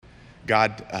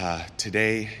God,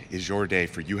 today is your day,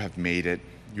 for you have made it.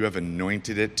 You have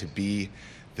anointed it to be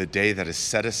the day that is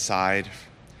set aside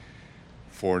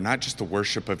for not just the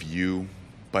worship of you,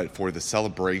 but for the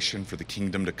celebration, for the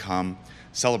kingdom to come,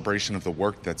 celebration of the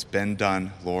work that's been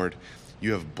done, Lord.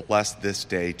 You have blessed this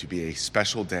day to be a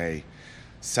special day,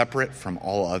 separate from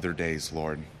all other days,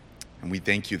 Lord. And we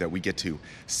thank you that we get to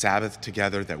Sabbath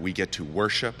together, that we get to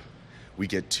worship, we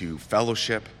get to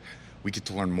fellowship, we get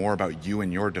to learn more about you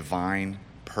and your divine,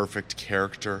 perfect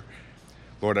character.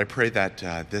 Lord, I pray that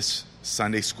this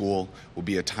Sunday school will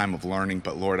be a time of learning,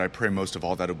 but Lord, I pray most of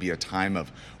all that it'll be a time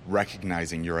of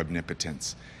recognizing your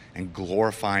omnipotence and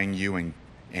glorifying you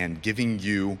and giving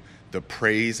you the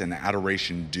praise and the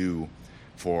adoration due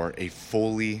for a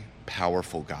fully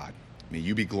powerful God. May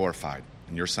you be glorified.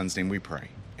 In your Son's name we pray.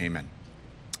 Amen.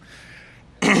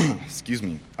 Excuse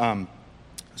me.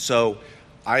 So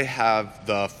I have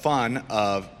the fun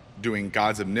of doing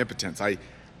God's omnipotence.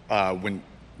 When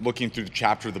looking through the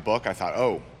chapter of the book, I thought,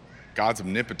 oh, God's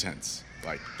omnipotence.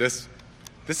 Like this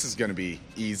is going to be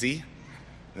easy.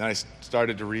 And then I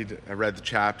started to read. I read the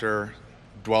chapter,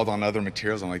 dwelled on other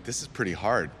materials. I'm like, this is pretty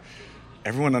hard.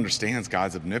 Everyone understands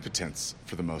God's omnipotence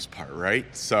for the most part, right?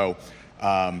 So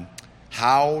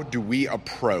how do we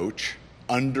approach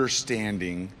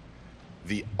understanding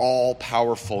the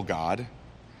all-powerful God?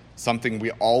 Something we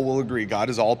all will agree, God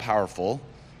is all-powerful.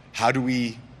 How do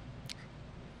we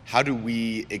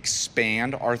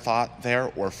expand our thought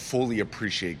there or fully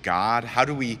appreciate God? How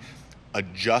do we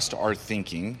adjust our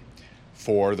thinking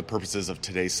for the purposes of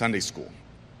today's Sunday school?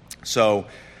 So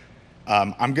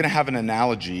I'm going to have an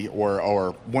analogy,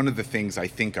 or one of the things I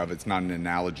think of, it's not an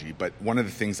analogy, but one of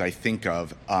the things I think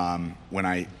of when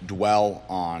I dwell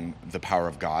on the power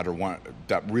of God, or one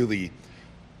that really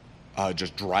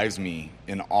just drives me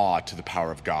in awe to the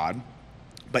power of God.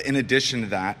 But in addition to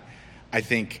that, I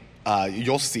think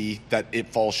you'll see that it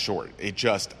falls short.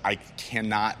 I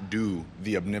cannot do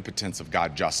the omnipotence of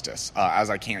God justice,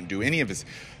 as I can't do any of his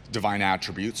divine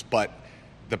attributes, but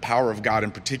the power of God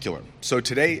in particular. So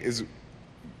today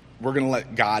we're going to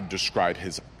let God describe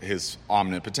his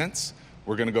omnipotence.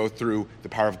 We're going to go through the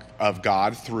power of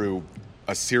God through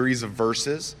a series of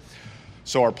verses.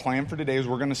 So our plan for today is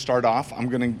we're going to start off. I'm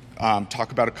going to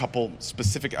talk about a couple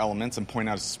specific elements and point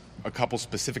out a couple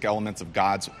specific elements of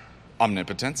God's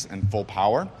omnipotence and full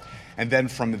power. And then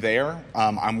from there,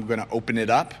 I'm going to open it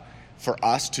up for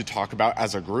us to talk about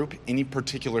as a group any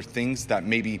particular things that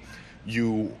maybe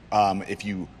you, if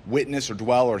you witness or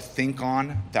dwell or think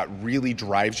on, that really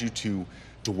drives you to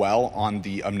dwell on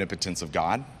the omnipotence of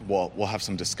God. We'll have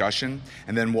some discussion.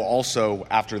 And then we'll also,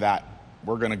 after that,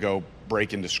 we're going to go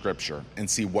break into Scripture and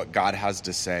see what God has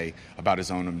to say about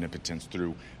his own omnipotence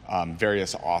through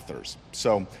various authors.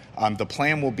 So the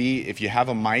plan will be, if you have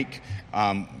a mic,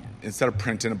 instead of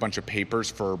printing a bunch of papers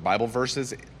for Bible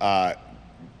verses,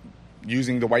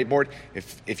 using the whiteboard,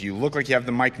 if you look like you have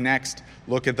the mic next,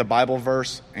 look at the Bible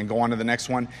verse and go on to the next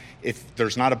one. If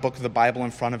there's not a book of the Bible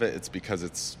in front of it, it's because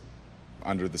it's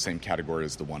under the same category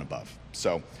as the one above.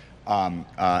 So,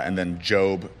 and then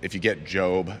Job, if you get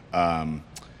Job,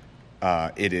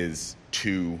 it is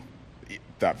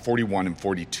that 41 and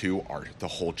 42 are the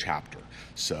whole chapter.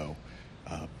 So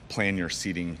plan your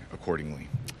seating accordingly.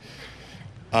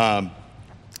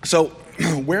 So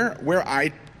where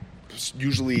I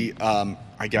usually,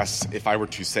 I guess, if I were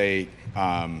to say,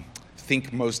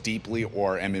 think most deeply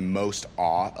or am in most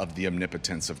awe of the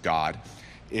omnipotence of God,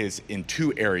 is in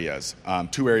two areas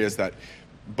that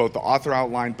both the author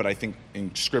outlined, but I think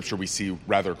in Scripture we see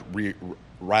rather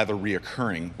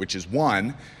reoccurring, which is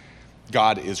one,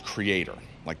 God is creator.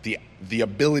 Like the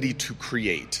ability to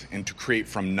create and to create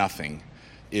from nothing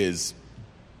is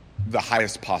the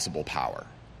highest possible power.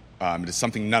 It is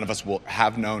something none of us will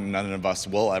have known, none of us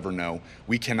will ever know.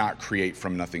 We cannot create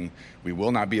from nothing. We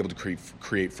will not be able to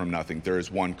create from nothing. There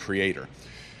is one creator.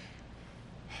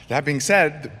 That being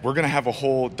said, we're going to have a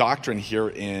whole doctrine here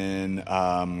in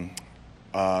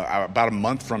about a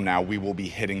month from now. We will be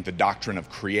hitting the doctrine of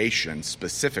creation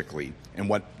specifically and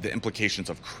what the implications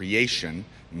of creation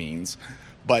means.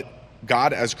 But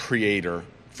God as creator,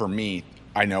 for me,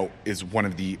 I know is one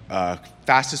of the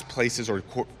fastest places or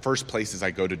first places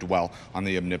I go to dwell on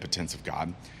the omnipotence of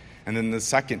God. And then the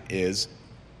second is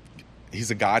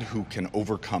he's a God who can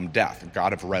overcome death, a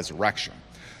God of resurrection.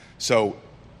 So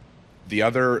the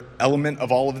other element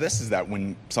of all of this is that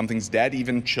when something's dead,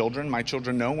 even children, my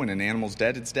children know when an animal's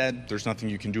dead, it's dead. There's nothing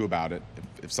you can do about it.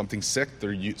 If something's sick,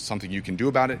 there's something you can do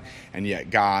about it. And yet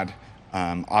God,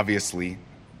 obviously,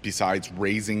 besides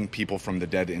raising people from the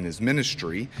dead in his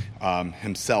ministry,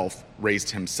 himself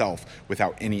raised himself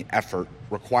without any effort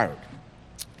required.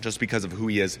 just because of who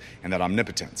he is and that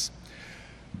omnipotence.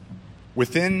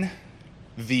 Within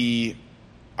the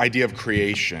idea of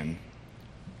creation,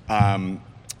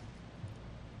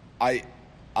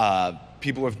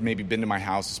 people who have maybe been to my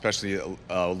house, especially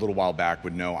a little while back,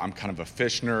 would know I'm kind of a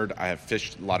fish nerd. I have a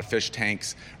lot of fish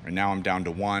tanks. Right now I'm down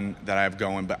to one that I have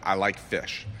going, but I like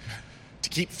fish. To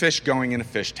keep fish going in a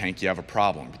fish tank, you have a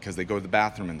problem because they go to the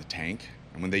bathroom in the tank,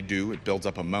 and when they do, it builds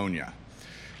up ammonia.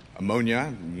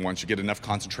 Ammonia, once you get enough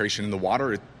concentration in the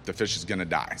water, the fish is going to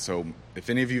die. So if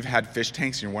any of you have had fish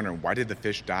tanks and you're wondering, why did the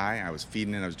fish die? I was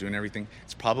feeding it, I was doing everything.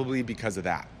 It's probably because of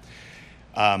that.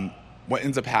 What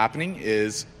ends up happening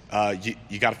is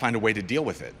you got to find a way to deal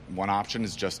with it. One option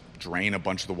is just drain a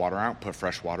bunch of the water out, put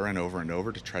fresh water in over and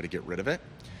over to try to get rid of it.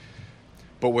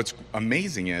 But what's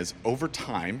amazing is over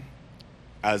time,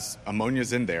 as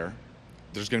ammonia's in there,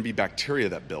 there's going to be bacteria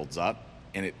that builds up,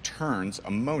 and it turns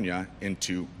ammonia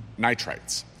into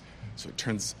nitrites. So it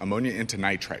turns ammonia into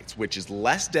nitrites, which is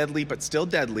less deadly but still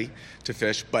deadly to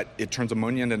fish, but it turns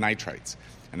ammonia into nitrites.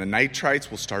 And the nitrites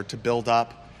will start to build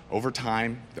up over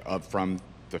time from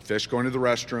the fish going to the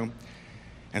restroom.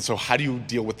 And so how do you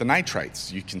deal with the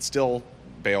nitrites? You can still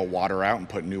bail water out and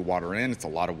put new water in. It's a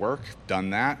lot of work.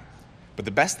 Done that. But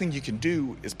the best thing you can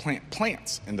do is plant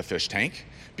plants in the fish tank,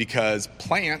 because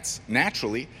plants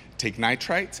naturally take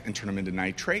nitrites and turn them into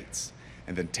nitrates,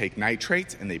 and then take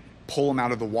nitrates and they pull them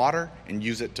out of the water and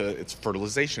use it to its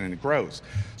fertilization, and it grows.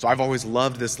 So I've always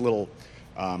loved this little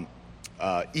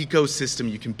ecosystem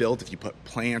you can build if you put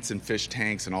plants in fish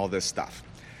tanks and all this stuff.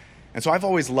 And so I've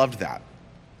always loved that.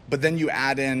 But then you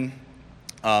add in,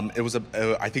 I think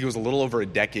it was a little over a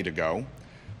decade ago,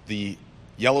 the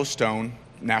Yellowstone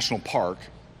National Park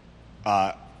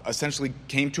essentially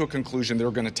came to a conclusion they were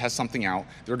going to test something out.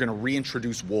 They were going to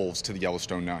reintroduce wolves to the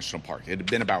Yellowstone National Park. It had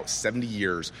been about 70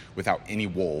 years without any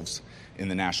wolves in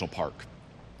the national park.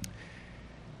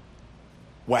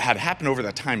 What had happened over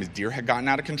that time is deer had gotten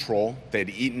out of control. They had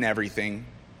eaten everything.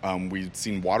 We'd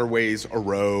seen waterways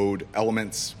erode,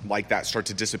 elements like that start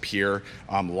to disappear.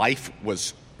 Life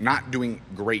was not doing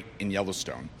great in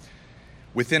Yellowstone.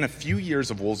 Within a few years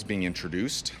of wolves being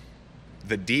introduced,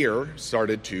 the deer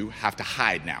started to have to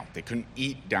hide now. They couldn't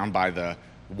eat down by the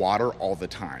water all the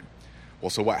time. Well,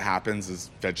 so what happens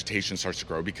is vegetation starts to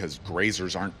grow because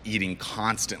grazers aren't eating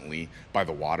constantly by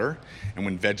the water. And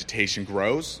when vegetation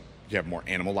grows, you have more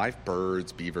animal life,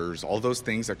 birds, beavers, all those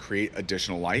things that create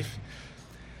additional life.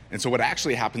 And so what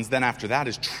actually happens then after that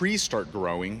is trees start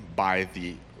growing by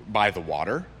the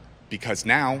water, because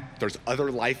now there's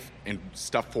other life and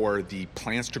stuff for the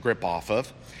plants to grip off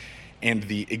of. And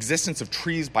the existence of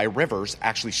trees by rivers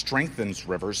actually strengthens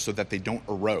rivers so that they don't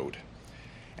erode.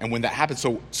 And when that happens,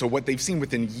 so what they've seen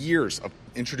within years of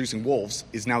introducing wolves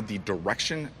is now the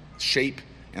direction, shape,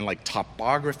 and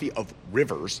topography of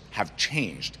rivers have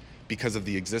changed because of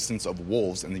the existence of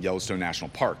wolves in the Yellowstone National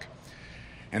Park.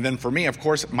 And then for me, of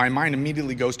course, my mind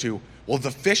immediately goes to, well, the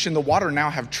fish in the water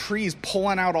now have trees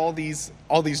pulling out all these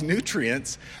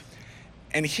nutrients.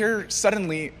 And here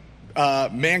suddenly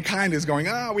mankind is going,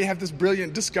 we have this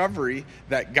brilliant discovery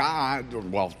that God,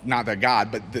 well, not that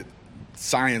God, but that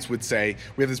science would say,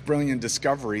 we have this brilliant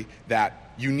discovery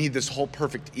that you need this whole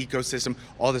perfect ecosystem,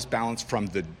 all this balance from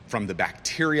the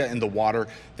bacteria in the water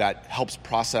that helps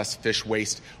process fish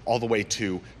waste all the way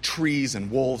to trees and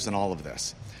wolves and all of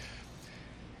this.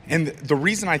 And the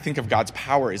reason I think of God's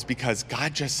power is because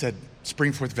God just said,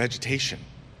 spring forth vegetation.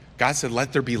 God said,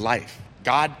 let there be life.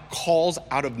 God calls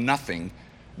out of nothing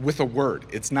with a word.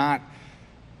 It's not,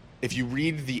 if you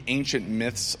read the ancient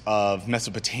myths of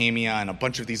Mesopotamia and a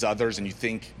bunch of these others, and you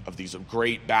think of these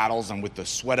great battles and with the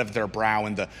sweat of their brow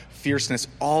and the fierceness,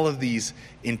 all of these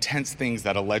intense things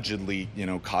that allegedly,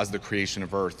 caused the creation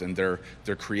of earth and their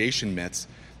creation myths,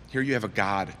 here you have a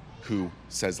God who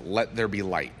says, let there be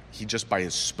light. He just by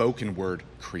his spoken word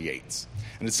creates.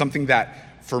 And it's something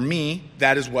that, for me,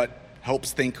 that is what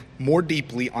helps think more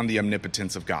deeply on the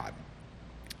omnipotence of God.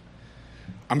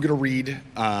 I'm going to read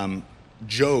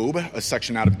Job, a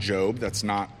section out of Job that's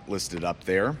not listed up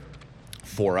there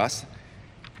for us,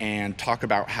 and talk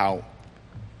about how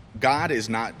God is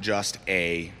not just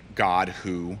a God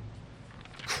who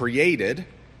created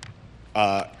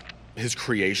his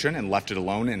creation and left it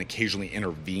alone and occasionally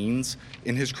intervenes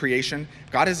in his creation.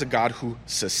 God is a God who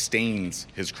sustains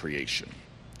his creation.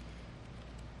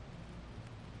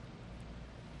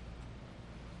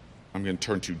 I'm going to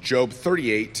turn to Job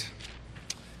 38.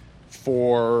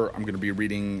 I'm going to be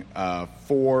reading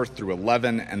 4 through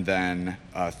 11 and then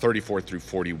 34 through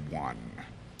 41.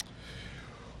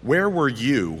 Where were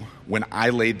you when I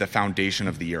laid the foundation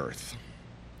of the earth?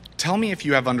 Tell me if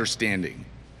you have understanding.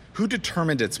 Who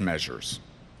determined its measures?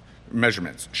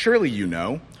 measurements? Surely you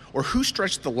know. Or who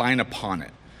stretched the line upon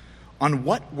it? On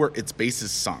what were its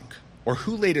bases sunk? Or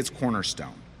who laid its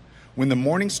cornerstone? When the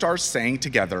morning stars sang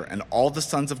together and all the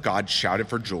sons of God shouted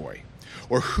for joy?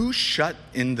 Or who shut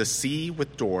in the sea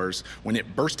with doors when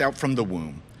it burst out from the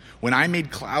womb? When I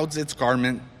made clouds its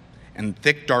garment and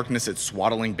thick darkness its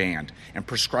swaddling band, and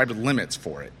prescribed limits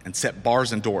for it, and set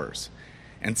bars and doors,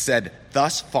 and said,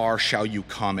 thus far shall you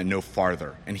come and no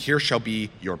farther, and here shall be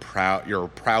your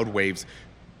proud waves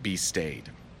be stayed.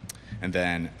 And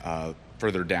then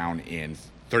further down in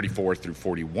 34 through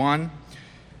 41,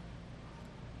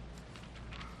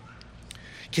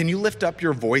 can you lift up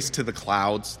your voice to the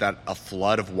clouds that a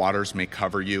flood of waters may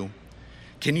cover you?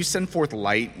 Can you send forth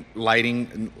lightnings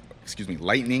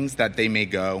that they may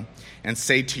go, and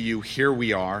say to you, here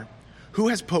we are? Who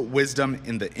has put wisdom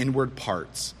in the inward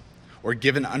parts, or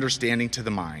given understanding to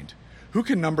the mind? Who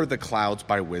can number the clouds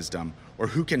by wisdom, or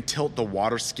who can tilt the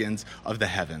water skins of the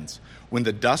heavens, when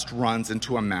the dust runs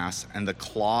into a mass and the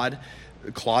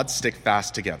clods stick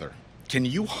fast together? Can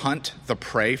you hunt the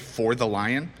prey for the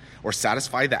lion, or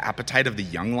satisfy the appetite of the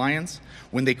young lions?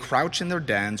 When they crouch in their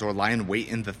dens or lie in wait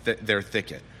in their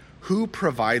thicket, who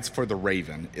provides for the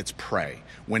raven its prey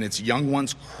when its young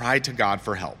ones cry to God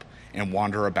for help and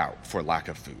wander about for lack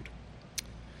of food?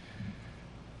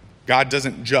 God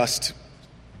doesn't just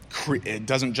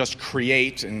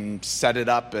create and set it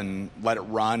up and let it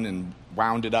run and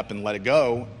wound it up and let it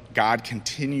go. God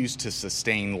continues to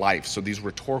sustain life. So these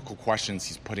rhetorical questions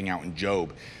he's putting out in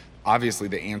Job, obviously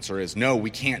the answer is no,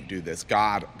 we can't do this.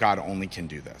 God only can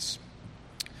do this.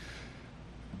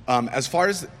 As far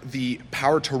as the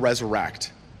power to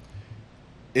resurrect,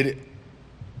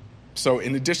 so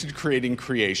in addition to creating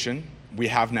creation, we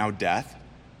have now death.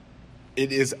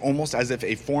 It is almost as if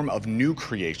a form of new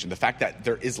creation. The fact that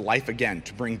there is life again,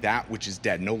 to bring that which is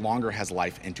dead, no longer has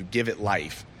life, and to give it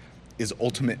life is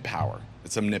ultimate power.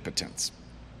 It's omnipotence.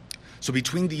 So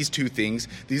between these two things,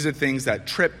 these are things that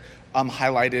Tripp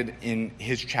highlighted in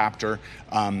his chapter,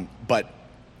 I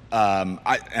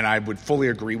would fully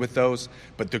agree with those,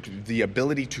 but the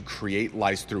ability to create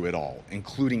lies through it all,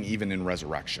 including even in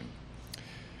resurrection.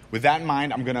 With that in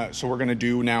mind, we're gonna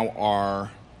do now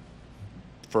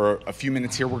for a few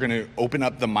minutes here, we're gonna open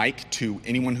up the mic to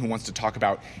anyone who wants to talk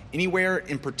about anywhere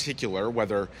in particular,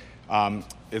 whether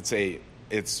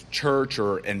it's church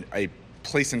or a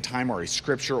place in time or a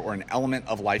scripture or an element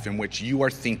of life in which you are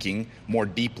thinking more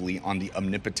deeply on the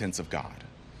omnipotence of God.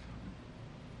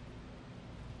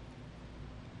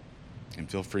 And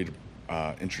feel free to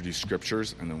introduce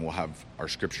scriptures, and then we'll have our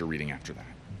scripture reading after that.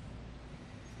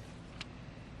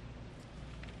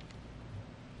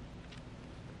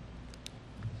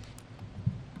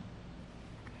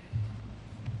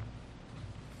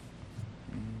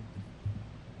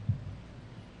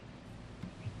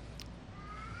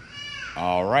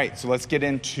 All right, so let's get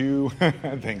into,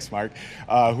 thanks, Mark.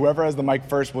 Whoever has the mic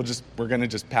first, we're going to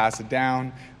just pass it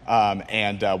down,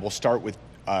 and we'll start with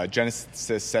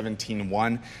Genesis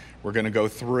 17:1. We're going to go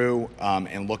through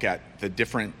and look at the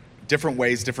different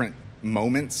ways, different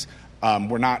moments.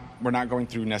 We're not going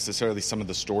through necessarily some of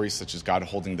the stories, such as God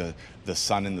holding the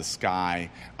sun in the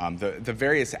sky, the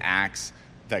various acts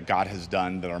that God has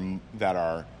done that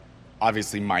are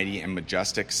obviously mighty and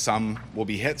majestic. Some will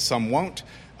be hit, some won't.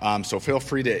 So feel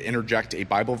free to interject a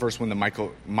Bible verse when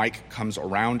the mic comes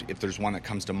around, if there's one that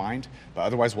comes to mind. But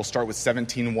otherwise, we'll start with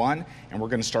 17:1, and we're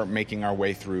going to start making our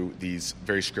way through these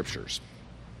very scriptures.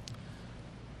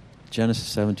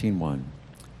 Genesis 17:1.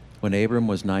 When Abram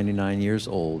was 99 years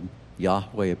old,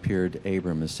 Yahweh appeared to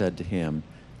Abram and said to him,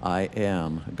 I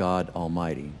am God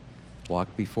Almighty.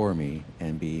 Walk before me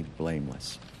and be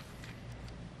blameless.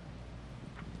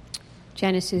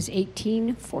 Genesis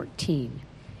 18:14.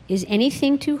 Is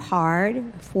anything too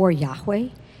hard for Yahweh?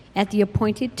 At the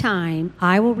appointed time,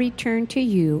 I will return to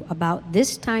you about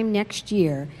this time next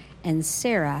year, and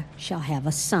Sarah shall have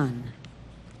a son.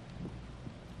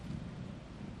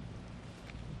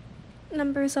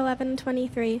 Numbers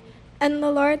 11:23. And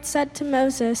the Lord said to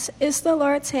Moses, Is the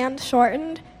Lord's hand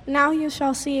shortened? Now you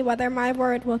shall see whether my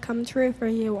word will come true for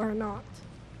you or not.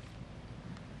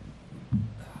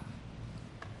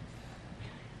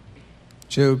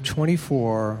 Job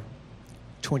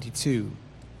 24:22.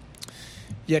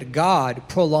 Yet God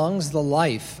prolongs the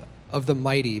life of the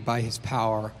mighty by his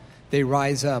power. They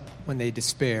rise up when they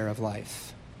despair of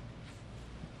life.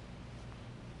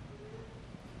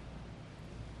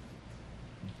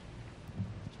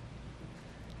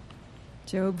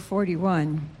 Job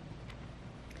 41.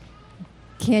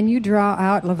 Can you draw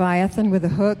out Leviathan with a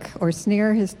hook, or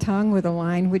snare his tongue with a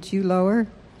line which you lower?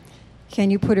 Can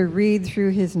you put a reed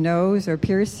through his nose or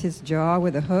pierce his jaw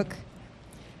with a hook?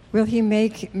 Will he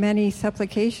make many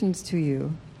supplications to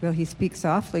you? Will he speak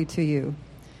softly to you?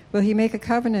 Will he make a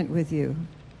covenant with you?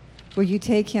 Will you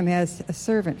take him as a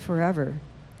servant forever?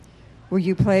 Will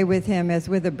you play with him as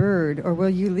with a bird, or will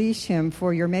you leash him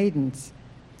for your maidens?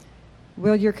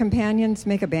 Will your companions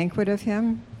make a banquet of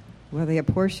him? Will they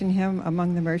apportion him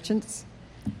among the merchants?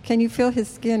 Can you fill his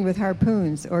skin with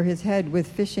harpoons, or his head with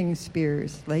fishing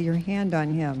spears? Lay your hand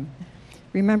on him.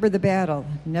 Remember the battle.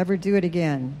 Never do it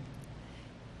again.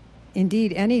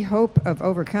 Indeed, any hope of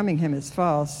overcoming him is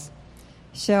false.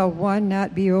 Shall one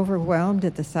not be overwhelmed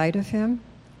at the sight of him?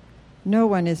 No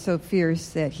one is so fierce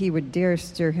that he would dare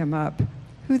stir him up.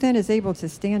 Who then is able to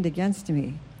stand against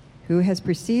me? Who has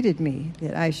preceded me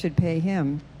that I should pay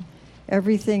him?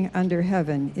 Everything under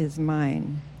heaven is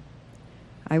mine.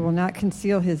 I will not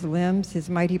conceal his limbs, his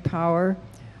mighty power,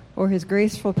 or his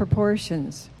graceful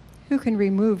proportions. Who can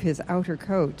remove his outer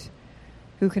coat?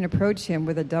 Who can approach him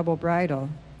with a double bridle?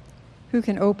 Who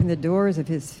can open the doors of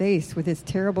his face with his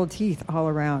terrible teeth all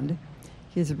around?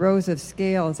 His rows of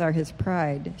scales are his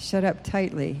pride, shut up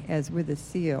tightly as with a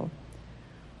seal.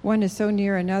 One is so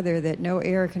near another that no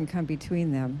air can come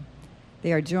between them.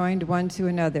 They are joined one to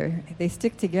another. They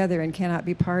stick together and cannot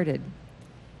be parted.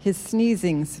 His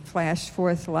sneezings flash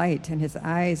forth light, and his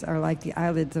eyes are like the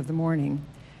eyelids of the morning.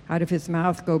 Out of his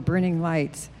mouth go burning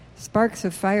lights. Sparks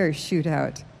of fire shoot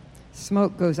out.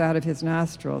 Smoke goes out of his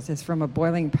nostrils as from a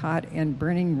boiling pot and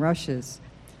burning rushes.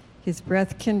 His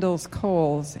breath kindles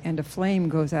coals, and a flame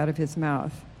goes out of his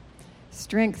mouth.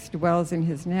 Strength dwells in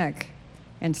his neck,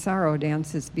 and sorrow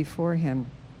dances before him.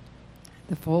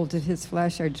 The folds of his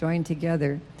flesh are joined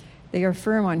together. They are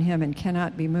firm on him and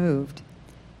cannot be moved.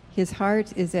 His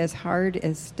heart is as hard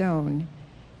as stone,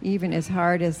 even as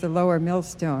hard as the lower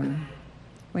millstone.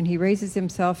 When he raises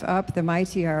himself up, the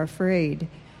mighty are afraid.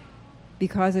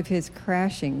 Because of his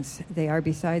crashings, they are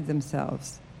beside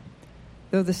themselves.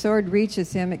 Though the sword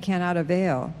reaches him, it cannot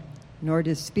avail, nor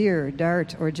does spear,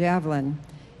 dart, or javelin.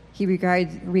 He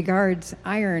regards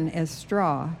iron as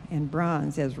straw and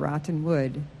bronze as rotten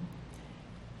wood.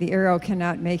 The arrow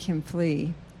cannot make him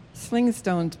flee. Sling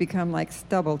stones become like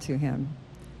stubble to him.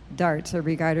 Darts are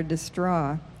regarded as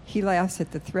straw. He laughs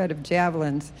at the threat of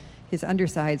javelins. His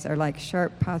undersides are like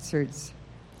sharp potsherds.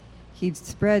 He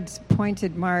spreads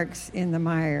pointed marks in the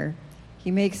mire. He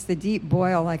makes the deep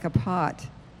boil like a pot.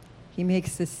 He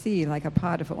makes the sea like a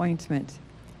pot of ointment.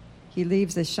 He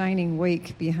leaves a shining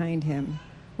wake behind him.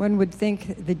 One would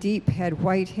think the deep had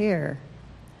white hair.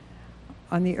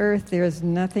 On the earth there is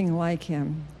nothing like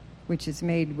him, which is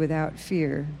made without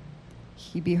fear.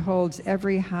 He beholds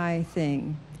every high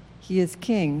thing. He is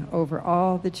king over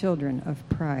all the children of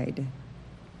pride.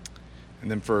 And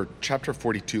then for chapter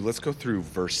 42, let's go through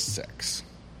verse 6.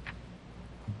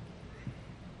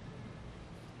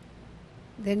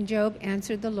 Then Job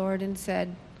answered the Lord and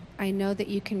said, I know that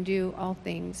you can do all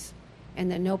things,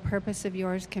 and that no purpose of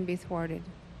yours can be thwarted.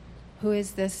 Who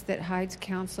is this that hides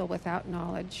counsel without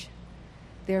knowledge?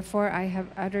 Therefore I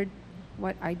have uttered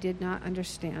what I did not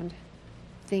understand,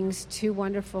 things too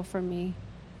wonderful for me,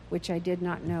 which I did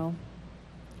not know.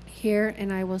 Hear,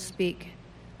 and I will speak.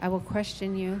 I will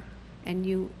question you, and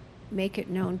you make it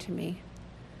known to me.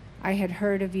 I had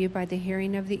heard of you by the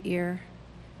hearing of the ear,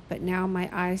 but now my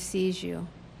eye sees you.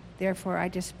 Therefore I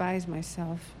despise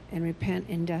myself and repent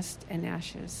in dust and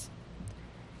ashes.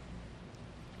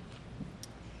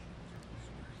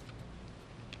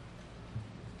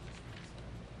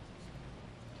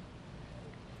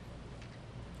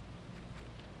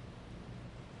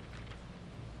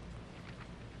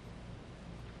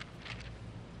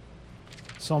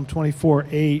 Psalm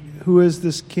 24:8. Who is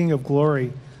this King of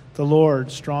glory? The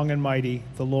Lord, strong and mighty,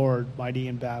 the Lord, mighty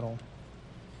in battle.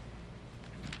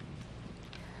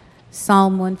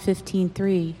 Psalm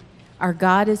 115:3. Our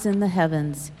God is in the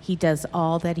heavens. He does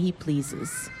all that he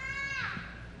pleases.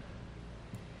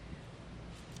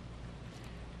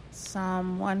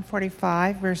 Psalm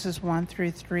 145, verses 1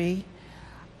 through 3.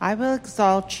 I will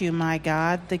exalt you, my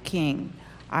God, the King.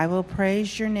 I will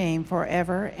praise your name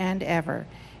forever and ever.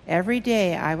 Every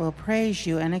day I will praise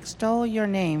you and extol your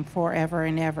name forever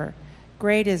and ever.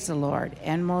 Great is the Lord,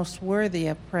 and most worthy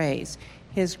of praise.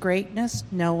 His greatness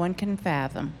no one can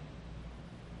fathom.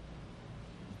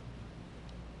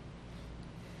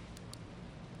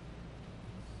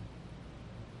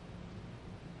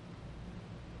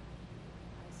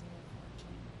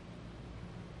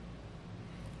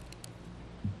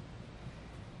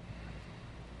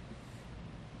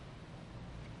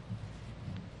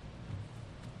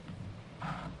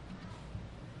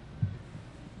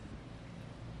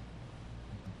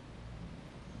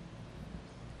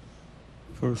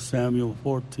 1 Samuel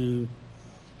 14.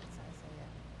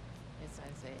 It's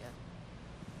Isaiah.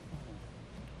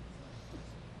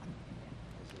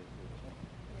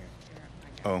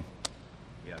 Oh,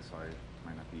 yeah, sorry,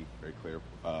 might not be very clear.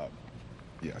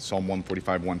 Yeah, Psalm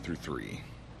 145, 1 through 3.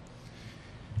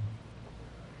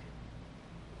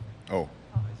 Oh.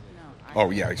 Oh,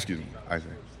 yeah, excuse me.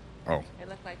 Isaiah. Oh. It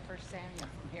looked like 1 Samuel from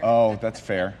here. Oh, that's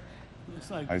fair.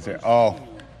 It's like Isaiah. 1 Oh.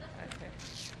 Samuel.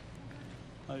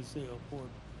 Isaiah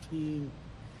 14,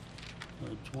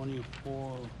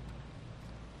 24.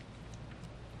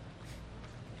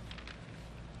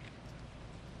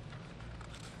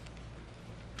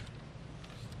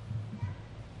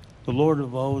 The Lord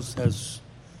of hosts has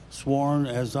sworn,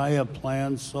 as I have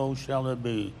planned, so shall it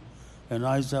be. And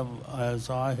as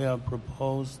I have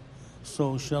proposed,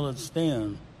 so shall it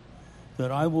stand,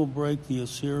 that I will break the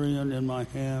Assyrian in my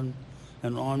hand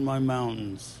and on my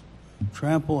mountains,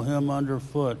 trample him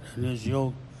underfoot, and his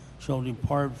yoke shall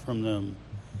depart from them,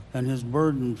 and his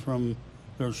burden from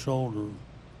their shoulder.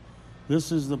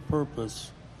 This is the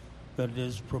purpose that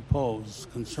is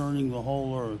proposed concerning the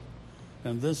whole earth,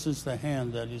 and this is the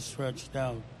hand that is stretched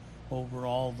out over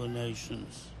all the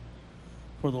nations.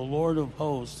 For the Lord of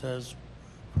hosts has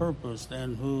purposed,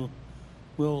 and who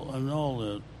will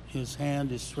annul it? His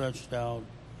hand is stretched out,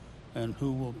 and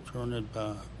who will turn it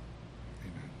back?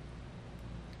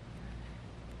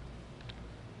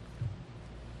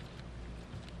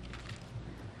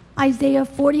 Isaiah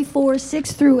 44,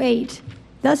 6 through 8.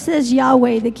 Thus says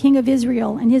Yahweh, the King of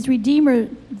Israel, and his Redeemer,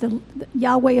 the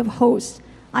Yahweh of hosts.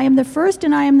 I am the first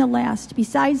and I am the last.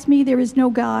 Besides me there is no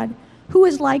God. Who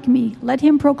is like me? Let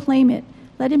him proclaim it.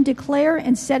 Let him declare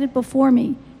and set it before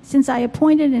me, since I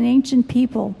appointed an ancient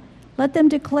people. Let them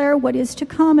declare what is to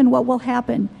come and what will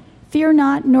happen. Fear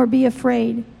not, nor be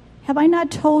afraid. Have I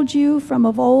not told you from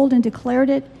of old and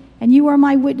declared it? And you are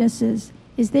my witnesses.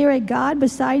 Is there a God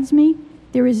besides me?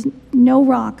 There is no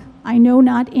rock. I know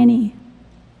not any.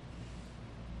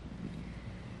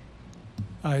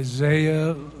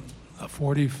 Isaiah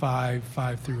 45,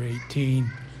 5 through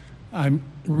 18. I'm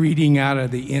reading out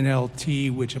of the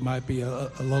NLT, which might be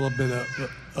a little bit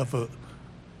of a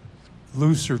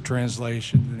looser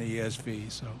translation than the ESV.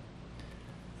 So,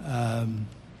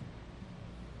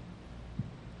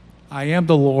 I am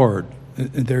the Lord,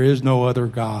 and there is no other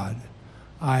God.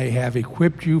 I have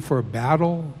equipped you for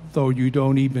battle, though you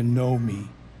don't even know me.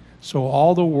 So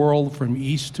all the world from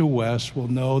east to west will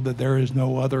know that there is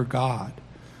no other God.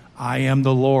 I am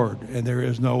the Lord, and there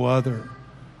is no other.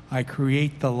 I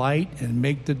create the light and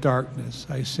make the darkness.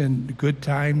 I send good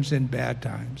times and bad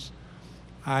times.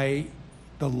 I,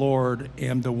 the Lord,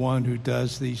 am the one who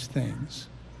does these things.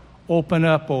 Open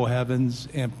up, O heavens,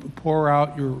 and pour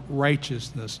out your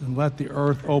righteousness, and let the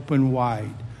earth open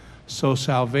wide, so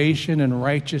salvation and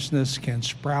righteousness can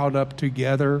sprout up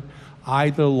together. I,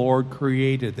 the Lord,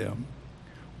 created them.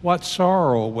 What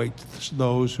sorrow awaits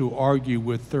those who argue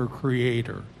with their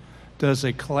Creator? Does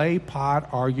a clay pot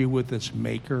argue with its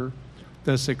maker?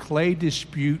 Does the clay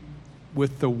dispute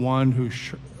with the one who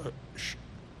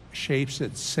shapes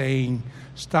it, saying,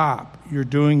 "Stop, you're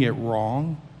doing it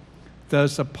wrong"?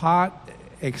 Does the pot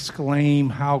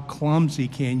exclaim, "How clumsy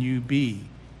can you be"?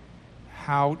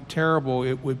 How terrible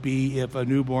it would be if a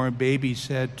newborn baby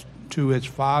said to its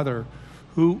father,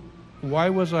 "Why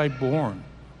was I born?"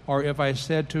 Or if it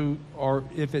said to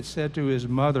his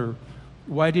mother,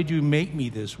 "Why did you make me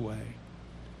this way?"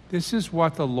 This is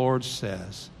what the Lord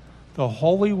says, the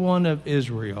Holy One of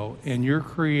Israel and your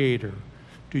Creator.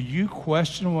 Do you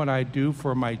question what I do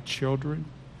for my children?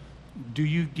 Do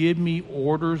you give me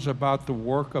orders about the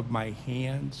work of my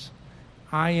hands?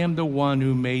 I am the one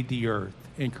who made the earth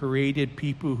and created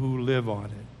people who live on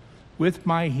it. With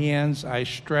my hands I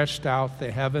stretched out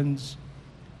the heavens,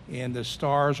 and the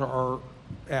stars are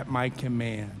at my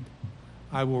command.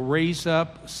 I will raise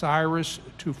up Cyrus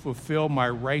to fulfill my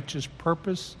righteous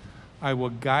purpose. I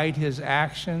will guide his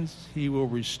actions. He will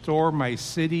restore my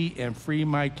city and free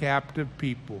my captive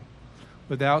people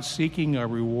without seeking a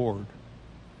reward.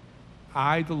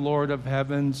 I, the Lord of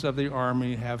heavens of the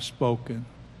army, have spoken.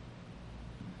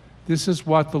 This is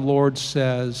what the Lord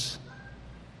says.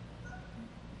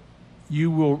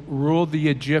 You will rule the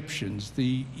Egyptians,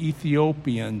 the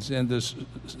Ethiopians, and the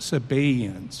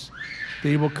Sabaeans.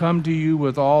 They will come to you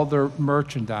with all their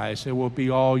merchandise. It will be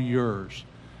all yours.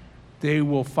 They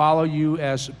will follow you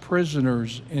as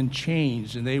prisoners in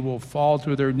chains, and they will fall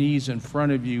to their knees in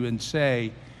front of you and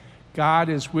say, "God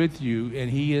is with you,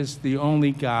 and he is the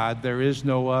only God. There is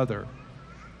no other."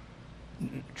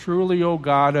 Truly, O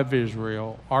God of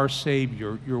Israel, our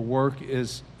Savior, your work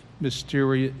is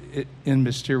mysterious.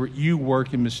 You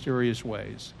work in mysterious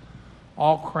ways.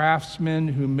 All craftsmen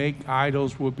who make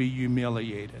idols will be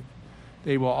humiliated.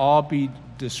 They will all be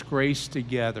disgraced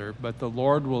together, but the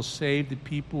Lord will save the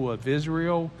people of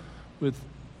Israel with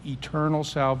eternal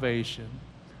salvation.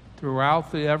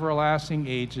 Throughout the everlasting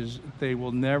ages, they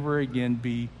will never again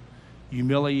be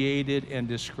humiliated and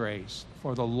disgraced.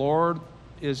 For the Lord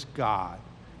is God,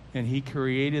 and he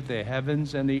created the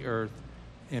heavens and the earth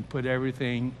and put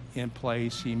everything in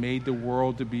place. He made the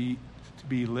world to be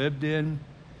lived in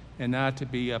and not to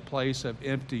be a place of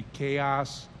empty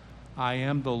chaos. I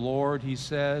am the Lord, he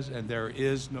says, and there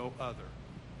is no other.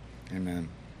 Amen.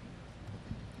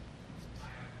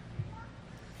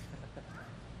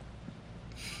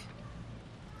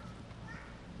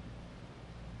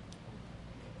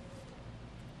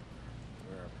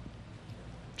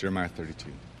 Jeremiah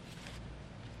 32.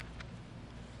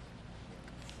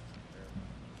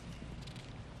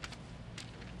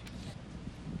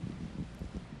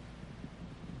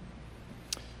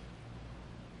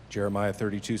 Jeremiah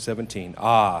 32:17.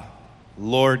 Ah,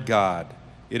 Lord God,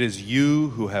 it is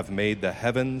you who have made the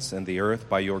heavens and the earth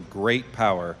by your great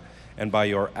power and by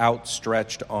your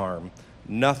outstretched arm.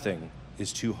 Nothing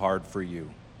is too hard for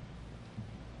you.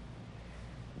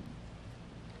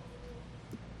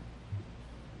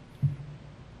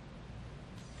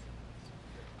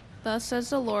 Thus says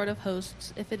the Lord of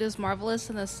hosts, if it is marvelous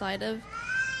in the sight of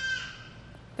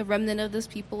the remnant of this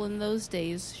people in those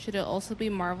days, should it also be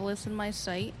marvelous in my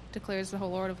sight, declares the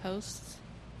Lord of hosts.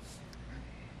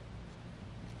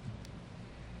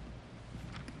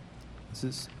 This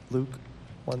is Luke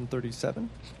 137?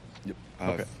 Yep.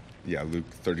 Okay. Yeah, Luke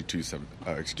 32:7.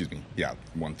 Yeah,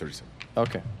 137.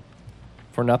 Okay.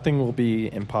 For nothing will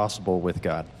be impossible with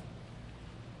God.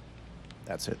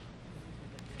 That's it.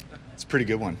 It's a pretty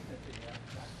good one.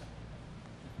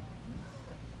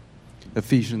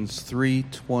 Ephesians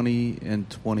 3:20 and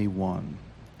 21.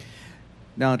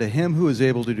 Now to him who is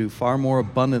able to do far more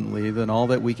abundantly than all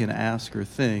that we can ask or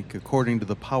think, according to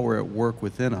the power at work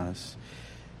within us,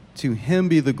 to him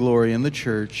be the glory in the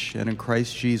church and in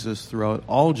Christ Jesus throughout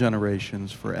all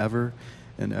generations, forever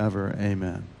and ever.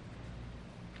 Amen.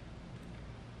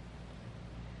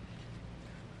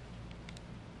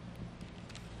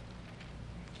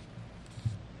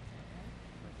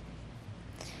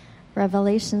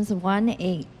 Revelations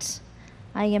 1:8.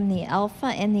 I am the Alpha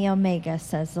and the Omega,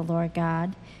 says the Lord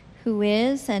God, who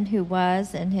is and who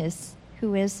was and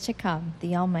who is to come,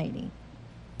 the Almighty.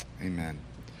 Amen.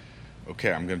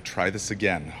 Okay, I'm going to try this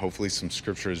again. Hopefully some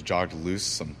scripture has jogged loose,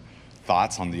 some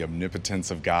thoughts on the omnipotence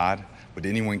of God. Would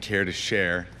anyone care to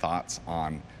share thoughts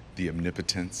on the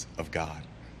omnipotence of God?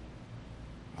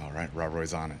 All right, Rob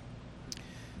Roy's on it.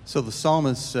 So the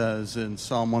psalmist says in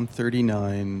Psalm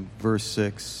 139, verse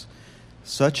 6,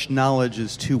 such knowledge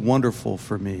is too wonderful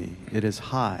for me. It is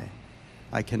high.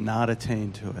 I cannot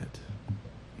attain to it.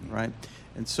 Right?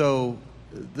 And so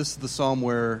this is the psalm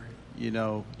where,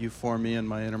 you form me in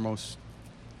my innermost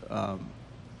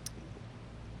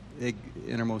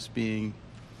being.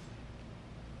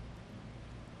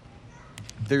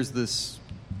 There's this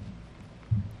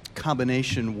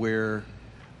combination where,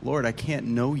 Lord, I can't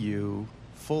know you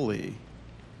fully,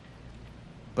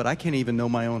 but I can't even know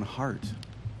my own heart.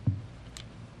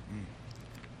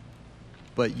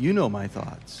 But you know my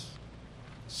thoughts.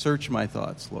 Search my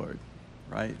thoughts, Lord.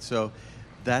 Right? So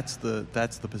that's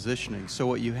the positioning. So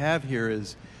what you have here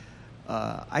is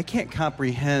I can't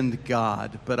comprehend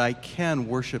God, but I can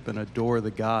worship and adore the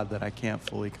God that I can't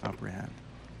fully comprehend.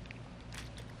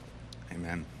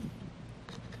 Amen.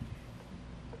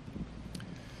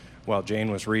 While Jane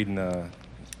was reading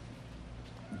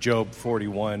Job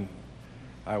 41,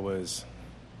 I was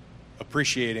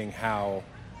appreciating how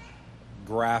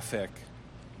graphic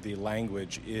the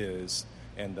language is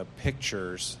and the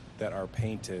pictures that are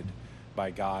painted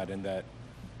by God, and that,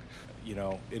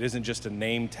 it isn't just a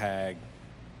name tag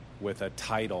with a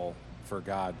title for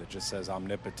God that just says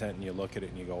omnipotent, and you look at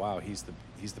it and you go, wow, he's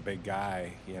the big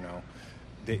guy,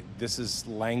 This is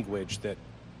language that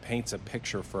paints a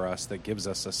picture for us that gives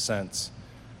us a sense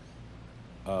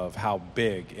of how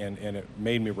big, and it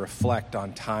made me reflect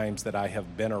on times that I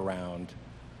have been around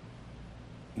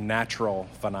natural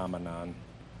phenomenon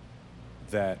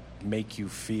that make you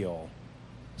feel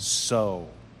so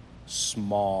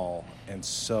small and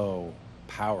so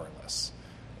powerless.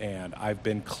 And I've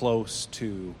been close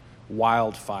to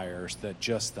wildfires that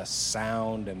just the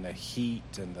sound and the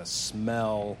heat and the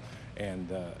smell and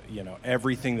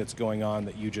everything that's going on,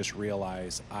 that you just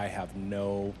realize I have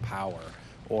no power.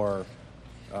 Or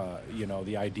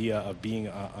the idea of being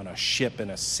on a ship in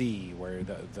a sea where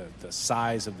the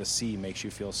size of the sea makes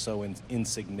you feel so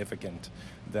insignificant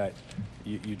that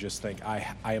you just think,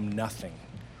 I am nothing.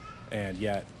 And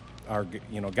yet,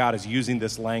 God is using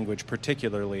this language,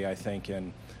 particularly, I think,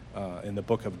 in the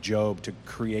book of Job, to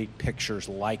create pictures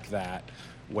like that,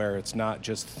 where it's not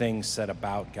just things said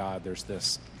about God. There's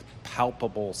this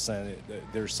palpable sense.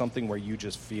 There's something where you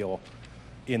just feel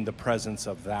in the presence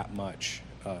of that much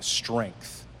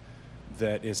strength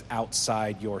that is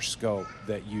outside your scope,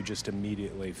 that you just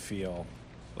immediately feel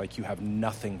like you have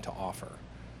nothing to offer.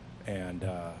 And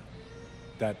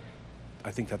that,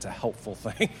 I think that's a helpful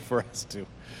thing for us to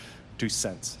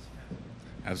sense.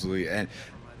 Absolutely. And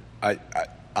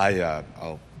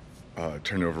I'll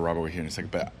turn it over to Robert here in a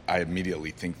second, but I immediately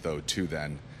think, though, too,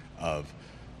 then, of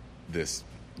the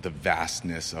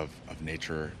vastness of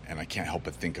nature, and I can't help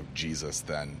but think of Jesus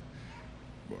then,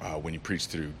 when you preach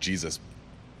through Jesus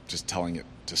just telling it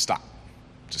to stop,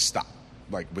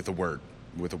 like with a word,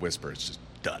 with a whisper. It's just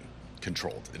done,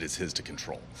 controlled. It is his to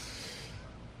control.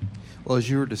 Well, as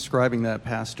you were describing that,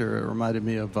 Pastor, it reminded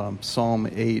me of Psalm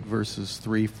 8, verses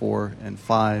 3, 4, and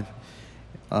 5.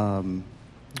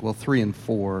 3 and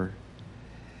 4.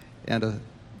 And an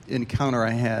encounter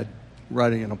I had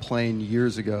riding in a plane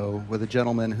years ago with a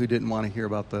gentleman who didn't want to hear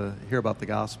about the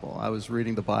gospel. I was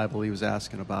reading the Bible. He was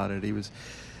asking about it. He was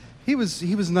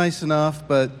nice enough,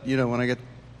 but when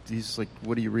he's like,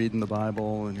 "What do you read in the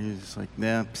Bible?" And he's like,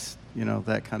 "Nah,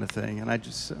 that kind of thing." And I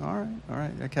just said, all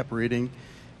right. I kept reading,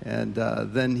 and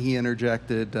then he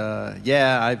interjected,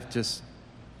 I've just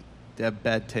have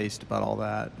bad taste about all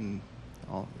that, and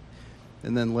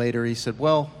then later he said,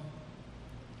 well.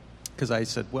 Because I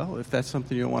said, well, if that's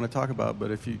something you don't want to talk about,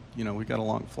 but if we got a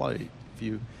long flight,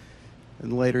 and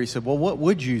later he said, well, what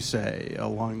would you say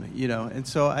along and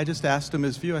so I just asked him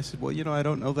his view. I said, well, I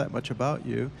don't know that much about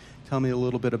you. Tell me a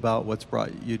little bit about what's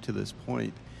brought you to this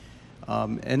point.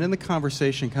 And in the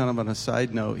conversation, kind of on a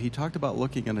side note, he talked about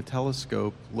looking in a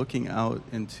telescope, looking out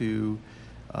into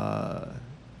the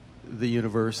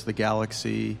universe, the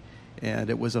galaxy, and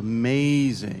it was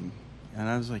amazing. And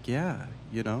I was like,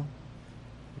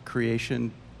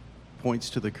 creation points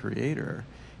to the Creator.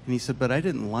 And he said, but I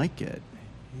didn't like it.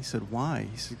 He said, why?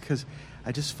 He said, because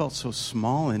I just felt so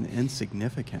small and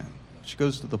insignificant, which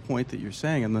goes to the point that you're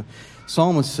saying. And the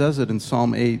psalmist says it in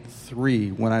Psalm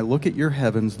 8:3, when I look at your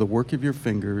heavens, the work of your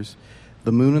fingers,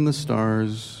 the moon and the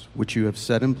stars, which you have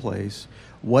set in place,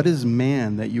 what is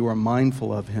man that you are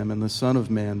mindful of him, and the son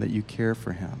of man that you care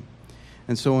for him?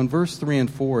 And so in verse 3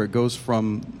 and 4, it goes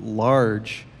from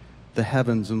large, the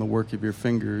heavens and the work of your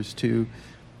fingers, to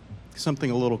something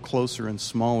a little closer and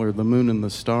smaller, the moon and the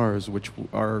stars, which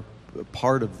are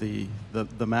part of the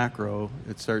macro.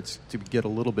 It starts to get a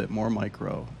little bit more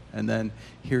micro. And then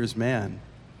here's man,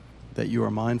 that you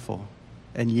are mindful.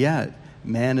 And yet,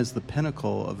 man is the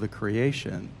pinnacle of the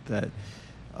creation that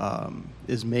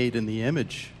is made in the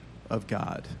image of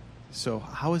God. So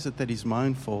how is it that he's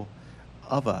mindful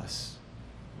of us,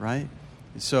 right?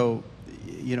 So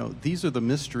these are the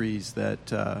mysteries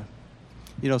that,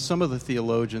 some of the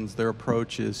theologians, their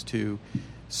approach is to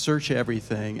search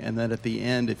everything, and then at the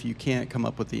end, if you can't come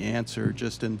up with the answer,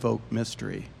 just invoke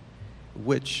mystery,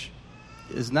 which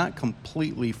is not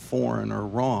completely foreign or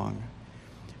wrong.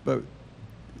 But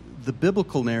the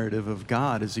biblical narrative of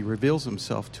God, as he reveals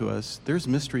himself to us, there's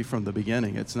mystery from the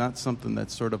beginning. It's not something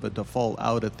that's sort of a default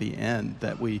out at the end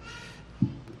that we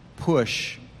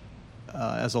push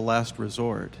as a last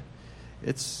resort.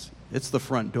 It's the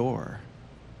front door.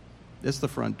 It's the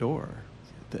front door.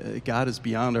 God is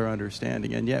beyond our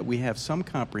understanding, and yet we have some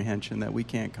comprehension that we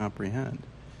can't comprehend.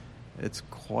 It's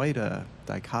quite a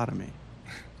dichotomy.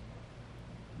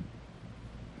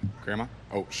 Grandma?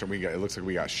 Oh, it looks like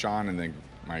we got Sean and then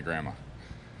my grandma.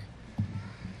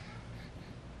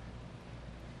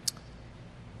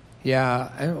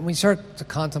 Yeah, and when we start to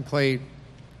contemplating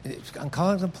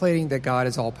that God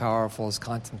is all-powerful is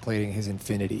contemplating his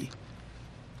infinity,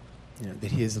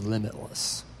 that he is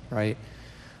limitless, right?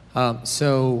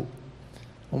 So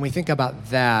when we think about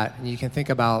that, you can think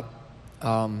about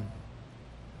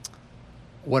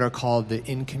what are called the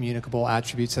incommunicable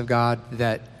attributes of God,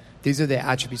 that these are the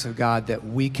attributes of God that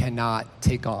we cannot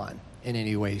take on in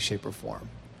any way, shape, or form.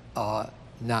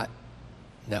 No.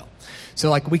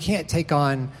 So we can't take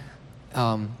on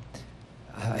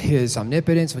his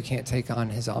omnipotence, we can't take on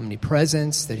his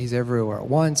omnipresence, that he's everywhere at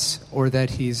once, or that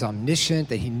he's omniscient,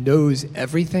 that he knows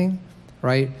everything,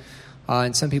 right?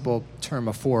 And some people term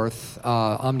a fourth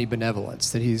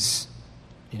omnibenevolence, that he's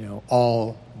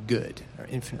all good or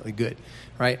infinitely good,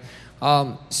 right?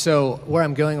 So where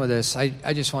I'm going with this,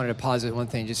 I just wanted to posit one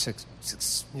thing,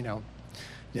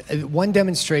 one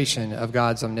demonstration of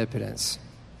God's omnipotence.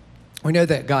 We know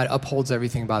that God upholds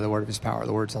everything by the word of his power.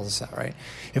 The word tells us that, right?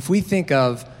 If we think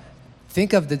of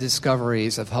the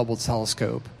discoveries of Hubble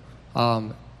telescope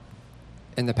in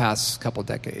the past couple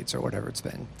decades or whatever it's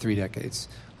been, 3 decades,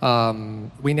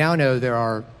 we now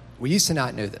know we used to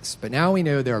not know this, but now we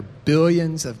know there are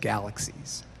billions of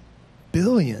galaxies.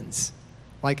 Billions,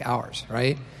 like ours,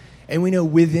 right? And we know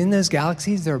within those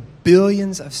galaxies there are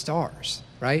billions of stars,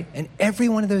 right? And every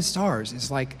one of those stars is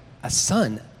like a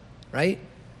sun, right?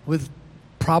 With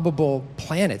probable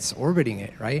planets orbiting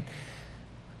it, right?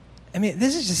 I mean,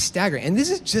 this is just staggering. And this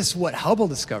is just what Hubble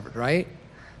discovered, right?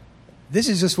 This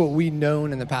is just what we've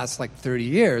known in the past, 30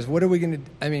 years. What are we going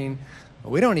to,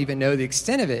 we don't even know the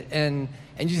extent of it. And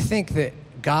you think that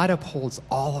God upholds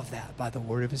all of that by the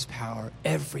word of his power.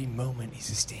 Every moment he's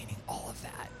sustaining all of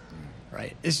that,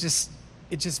 right? It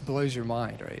just blows your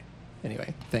mind, right?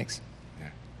 Anyway, thanks. Yeah,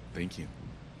 thank you.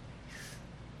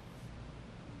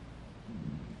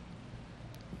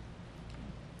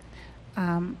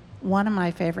 One of my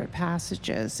favorite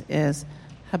passages is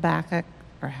Habakkuk,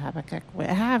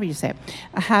 however you say it,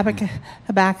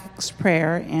 Habakkuk's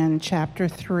prayer in chapter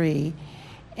 3.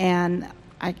 And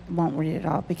I won't read it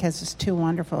all because it's too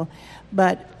wonderful.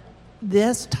 But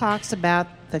this talks about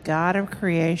the God of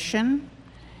creation.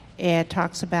 It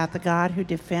talks about the God who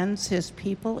defends his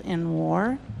people in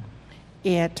war.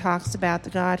 It talks about the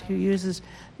God who uses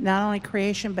not only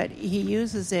creation, but he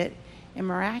uses it in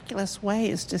miraculous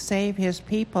ways to save his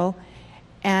people.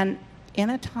 And in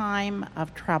a time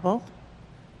of trouble,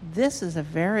 this is a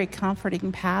very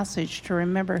comforting passage to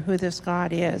remember who this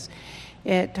God is.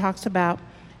 It talks about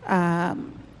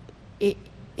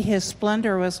his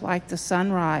splendor was like the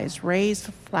sunrise, rays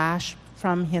flashed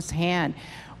from his hand.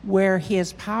 Where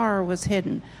his power was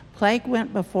hidden, plague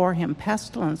went before him,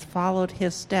 pestilence followed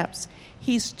his steps.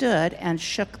 He stood and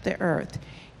shook the earth.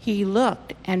 He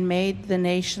looked and made the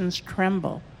nations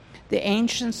tremble. The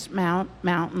ancient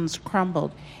mountains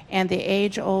crumbled, and the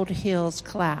age-old hills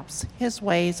collapsed. His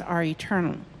ways are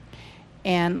eternal.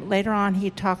 And later on he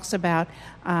talks about,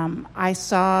 I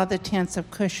saw the tents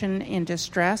of Cushan in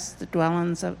distress, the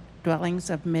dwellings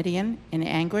of Midian in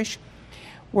anguish.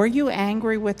 Were you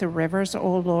angry with the rivers,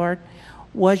 O Lord?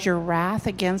 Was your wrath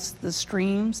against the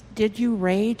streams? Did you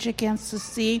rage against the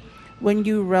sea when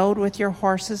you rode with your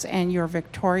horses and your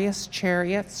victorious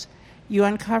chariots? You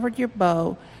uncovered your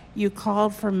bow. You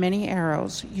called for many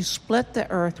arrows. You split the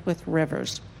earth with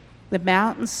rivers. The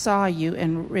mountains saw you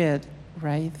and writhed.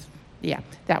 Yeah,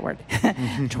 that word.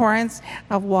 Torrents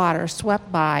of water swept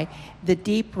by. The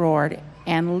deep roared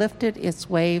and lifted its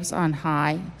waves on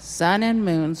high. Sun and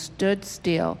moon stood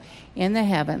still in the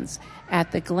heavens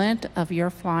at the glint of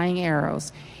your flying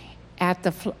arrows, at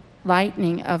the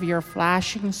lightning of your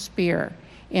flashing spear.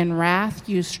 In wrath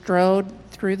you strode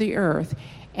through the earth,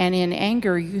 and in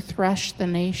anger you threshed the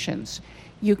nations.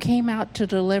 You came out to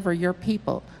deliver your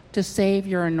people, to save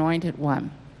your anointed one.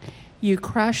 You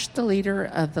crushed the leader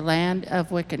of the land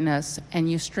of wickedness, and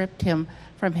you stripped him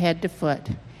from head to foot.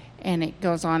 And it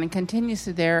goes on and continues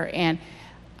there. And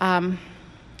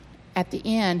at the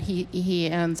end, he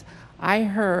ends, I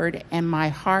heard and my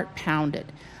heart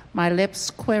pounded. My lips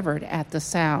quivered at the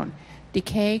sound.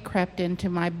 Decay crept into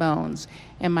my bones,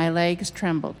 and my legs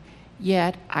trembled.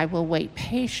 Yet I will wait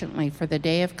patiently for the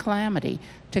day of calamity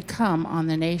to come on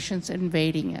the nations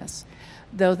invading us.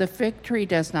 Though the fig tree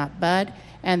does not bud,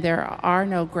 and there are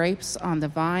no grapes on the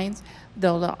vines,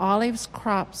 though the olives'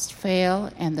 crops fail,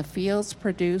 and the fields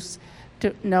produce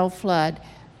no flood,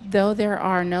 though there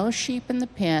are no sheep in the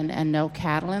pen, and no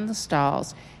cattle in the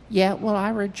stalls, yet will I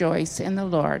rejoice in the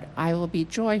Lord. I will be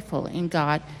joyful in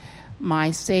God, my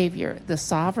Savior. The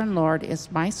sovereign Lord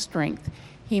is my strength.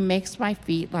 He makes my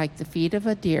feet like the feet of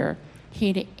a deer.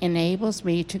 He enables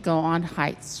me to go on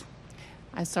heights.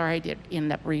 I'm sorry I did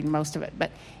end up reading most of it,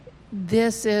 but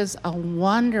this is a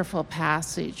wonderful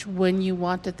passage when you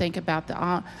want to think about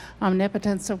the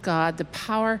omnipotence of God, the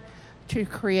power to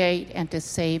create and to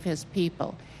save his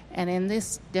people. And in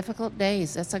these difficult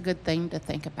days, that's a good thing to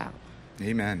think about.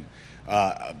 Amen.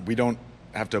 We don't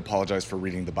have to apologize for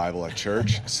reading the Bible at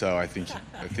church, so I think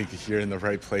you're in the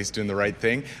right place, doing the right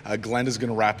thing. Glenda's going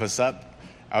to wrap us up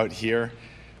out here.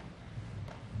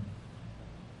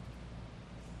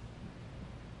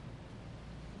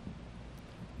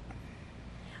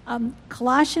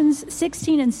 Colossians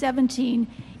 16 and 17,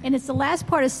 and it's the last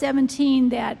part of 17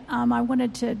 that I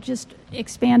wanted to just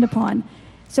expand upon.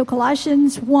 So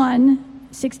Colossians 1,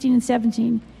 16 and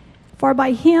 17. For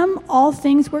by him all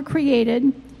things were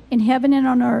created, in heaven and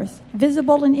on earth,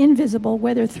 visible and invisible,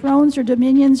 whether thrones or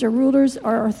dominions or rulers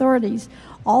or authorities.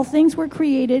 All things were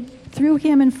created through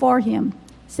him and for him.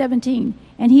 17.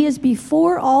 And he is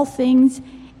before all things,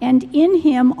 and in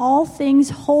him all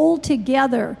things hold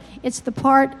together. It's the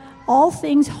part, all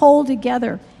things hold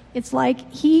together. It's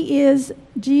like Jesus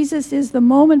is the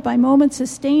moment-by-moment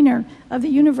sustainer of the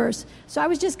universe. So I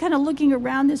was just kind of looking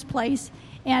around this place,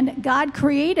 and God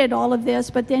created all of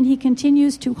this, but then he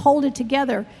continues to hold it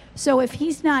together. So if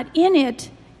he's not in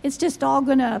it, it's just all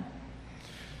going to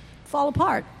fall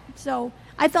apart. So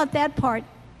I thought that part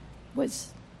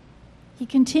was, he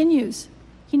continues.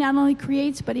 He not only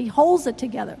creates, but he holds it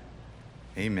together.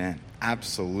 Amen.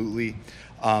 Absolutely.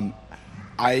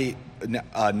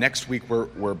 Next week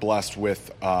we're blessed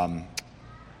with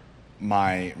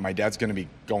my dad's going to be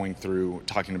going through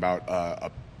talking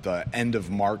about the end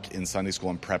of Mark in Sunday school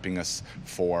and prepping us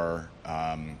for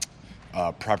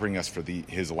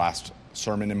his last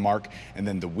sermon in Mark, and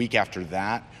then the week after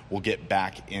that we'll get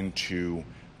back into.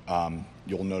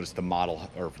 You'll notice the model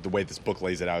or the way this book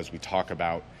lays it out is we talk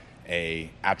about a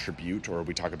attribute or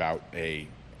we talk about a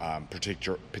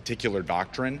particular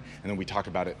doctrine, and then we talk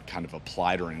about it kind of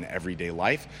applied or in everyday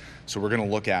life. So we're going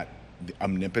to look at the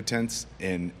omnipotence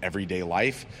in everyday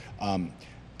life.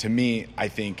 To me, I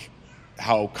think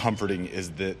how comforting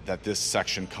is that this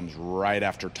section comes right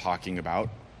after talking about,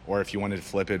 or if you wanted to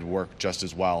flip it, it'd work just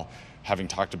as well, having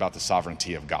talked about the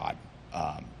sovereignty of God.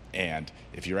 And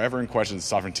if you're ever in question of the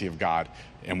sovereignty of God,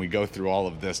 and we go through all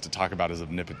of this to talk about his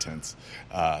omnipotence,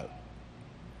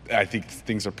 I think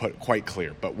things are put quite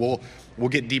clear. But we'll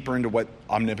get deeper into what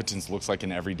omnipotence looks like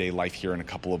in everyday life here in a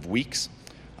couple of weeks.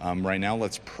 Right now,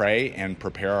 let's pray and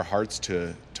prepare our hearts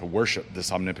to worship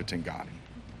this omnipotent God.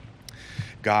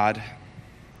 God,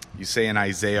 you say in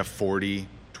Isaiah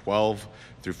 40:12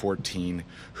 through 14,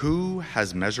 who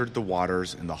has measured the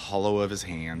waters in the hollow of his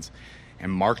hands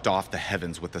and marked off the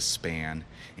heavens with a span,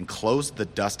 enclosed the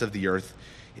dust of the earth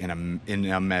in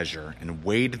a measure, and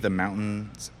weighed the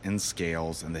mountains in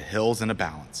scales and the hills in a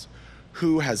balance?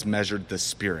 Who has measured the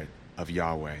Spirit of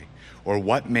Yahweh? Or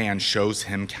what man shows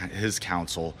him his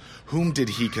counsel? Whom did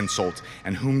he consult,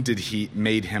 and whom did he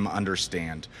made him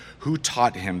understand? Who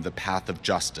taught him the path of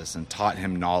justice, and taught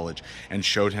him knowledge, and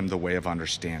showed him the way of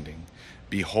understanding?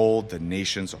 Behold, the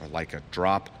nations are like a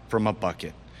drop from a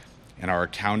bucket, and are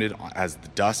accounted as the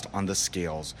dust on the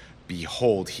scales.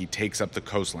 Behold, he takes up the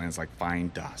coastlands like fine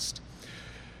dust.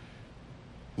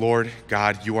 Lord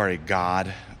God, you are a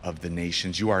God of the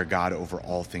nations. You are a God over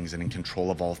all things and in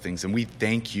control of all things. And we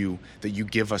thank you that you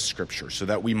give us scripture so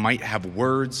that we might have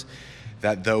words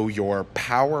that though your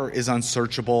power is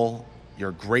unsearchable,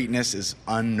 your greatness is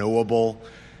unknowable,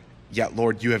 yet,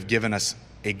 Lord, you have given us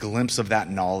a glimpse of that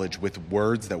knowledge with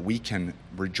words that we can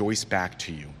rejoice back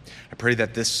to you. I pray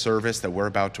that this service that we're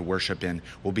about to worship in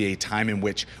will be a time in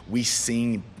which we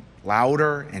sing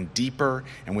louder and deeper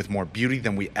and with more beauty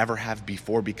than we ever have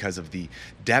before because of the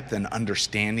depth and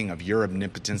understanding of your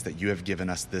omnipotence that you have given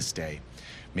us this day.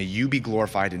 May you be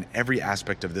glorified in every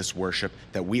aspect of this worship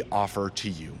that we offer to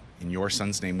you. In your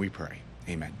Son's name we pray.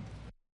 Amen.